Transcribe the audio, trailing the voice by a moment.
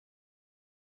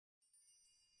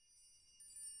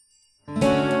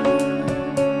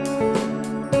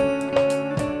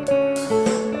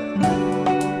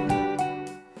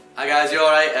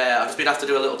been asked to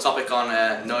do a little topic on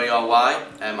know your why.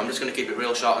 I'm just going to keep it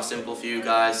real short and simple for you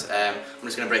guys. I'm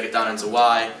just going to break it down into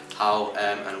why, how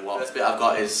and what. First bit I've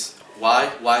got is why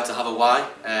to have a why.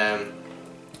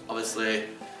 Obviously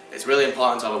it's really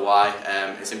important to have a why.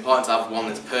 It's important to have one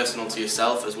that's personal to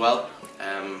yourself as well.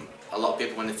 A lot of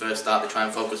people when they first start they try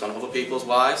and focus on other people's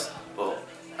whys, but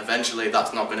eventually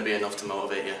that's not going to be enough to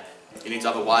motivate you. You need to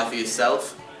have a why for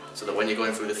yourself so that when you're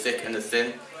going through the thick and the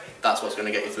thin, that's what's going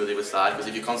to get you through the other side. Because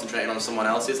if you're concentrating on someone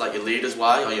else's, like your leader's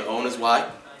why or your owner's why,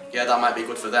 yeah, that might be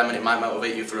good for them and it might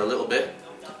motivate you for a little bit,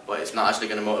 but it's not actually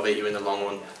going to motivate you in the long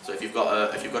run. So if you've got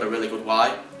a really good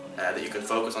why that you can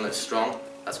focus on that's strong,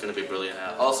 that's going to be brilliant.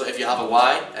 Also, if you have a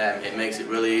why, it makes it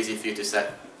really easy for you to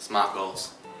set smart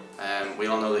goals. We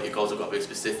all know that your goals have got to be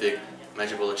specific,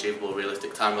 measurable, achievable,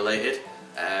 realistic, time related.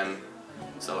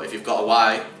 So if you've got a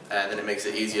why, then it makes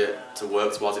it easier to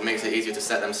work towards. It makes it easier to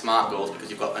set them smart goals because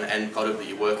you've got an end product that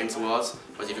you're working towards.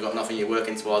 Whereas if you've got nothing you're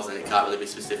working towards, then it can't really be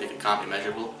specific, it can't be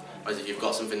measurable. Whereas if you've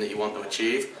got something that you want to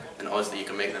achieve, then obviously you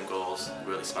can make them goals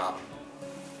really smart.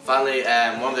 Finally,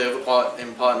 one of the other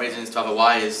important reasons to have a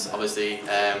why is obviously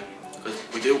because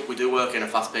we do work in a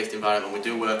fast-paced environment, we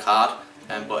do work hard,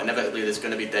 but inevitably there's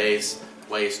going to be days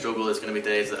where you struggle, there's going to be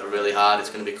days that are really hard, it's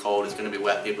going to be cold, it's going to be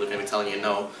wet, people are going to be telling you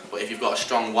no. But if you've got a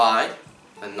strong why,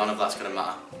 then none of that's going to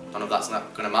matter. None of that's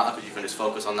not going to matter because you can just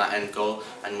focus on that end goal.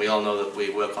 And we all know that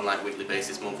we work on like weekly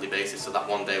basis, monthly basis, so that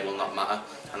one day will not matter.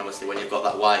 And obviously when you've got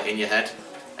that why in your head,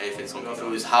 anything's going to go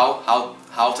through is how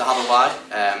to have a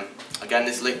why. Again,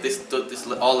 this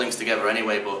all links together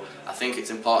anyway, but I think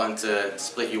it's important to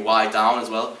split your why down as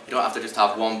well. You don't have to just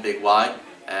have one big why.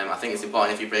 I think it's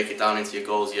important if you break it down into your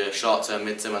goals, your short-term,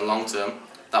 mid-term and long-term.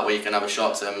 That way you can have a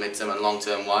short-term, mid-term and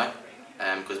long-term why.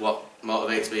 Because what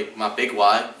motivates me, my big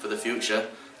why for the future,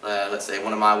 let's say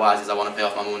one of my whys is I want to pay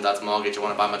off my mum and dad's mortgage, I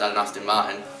want to buy my dad an Aston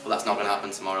Martin, well that's not going to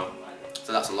happen tomorrow.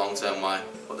 So that's a long-term why.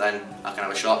 But then I can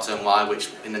have a short-term why, which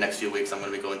in the next few weeks I'm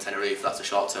going to be going to Tenerife, that's a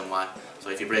short-term why. So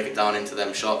if you break it down into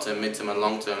them short-term, mid-term and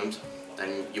long-terms,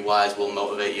 then your whys will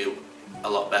motivate you a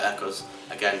lot better because,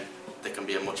 again, they can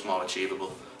be much more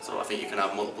achievable. So I think you can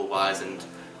have multiple whys and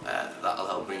that'll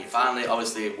help bring you. Finally,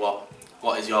 obviously,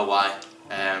 what is your why?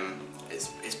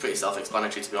 It's pretty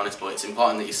self-explanatory to be honest, but it's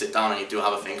important that you sit down and you do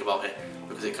have a think about it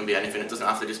because it can be anything. It doesn't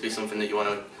have to just be something that you want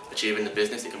to achieve in the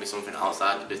business, it can be something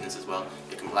outside the business as well.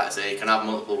 You can, like I say, you can have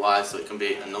multiple whys, so it can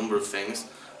be a number of things.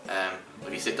 But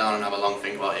if you sit down and have a long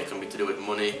think about it, it can be to do with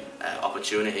money,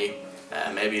 opportunity,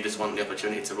 maybe you just want the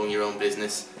opportunity to run your own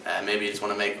business, maybe you just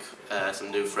want to make some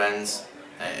new friends,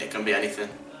 it can be anything.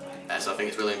 So I think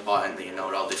it's really important that you know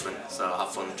we're all different, so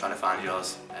have fun trying to find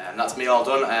yours. And that's me all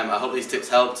done. I hope these tips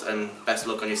helped and best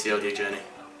of luck on your COD journey.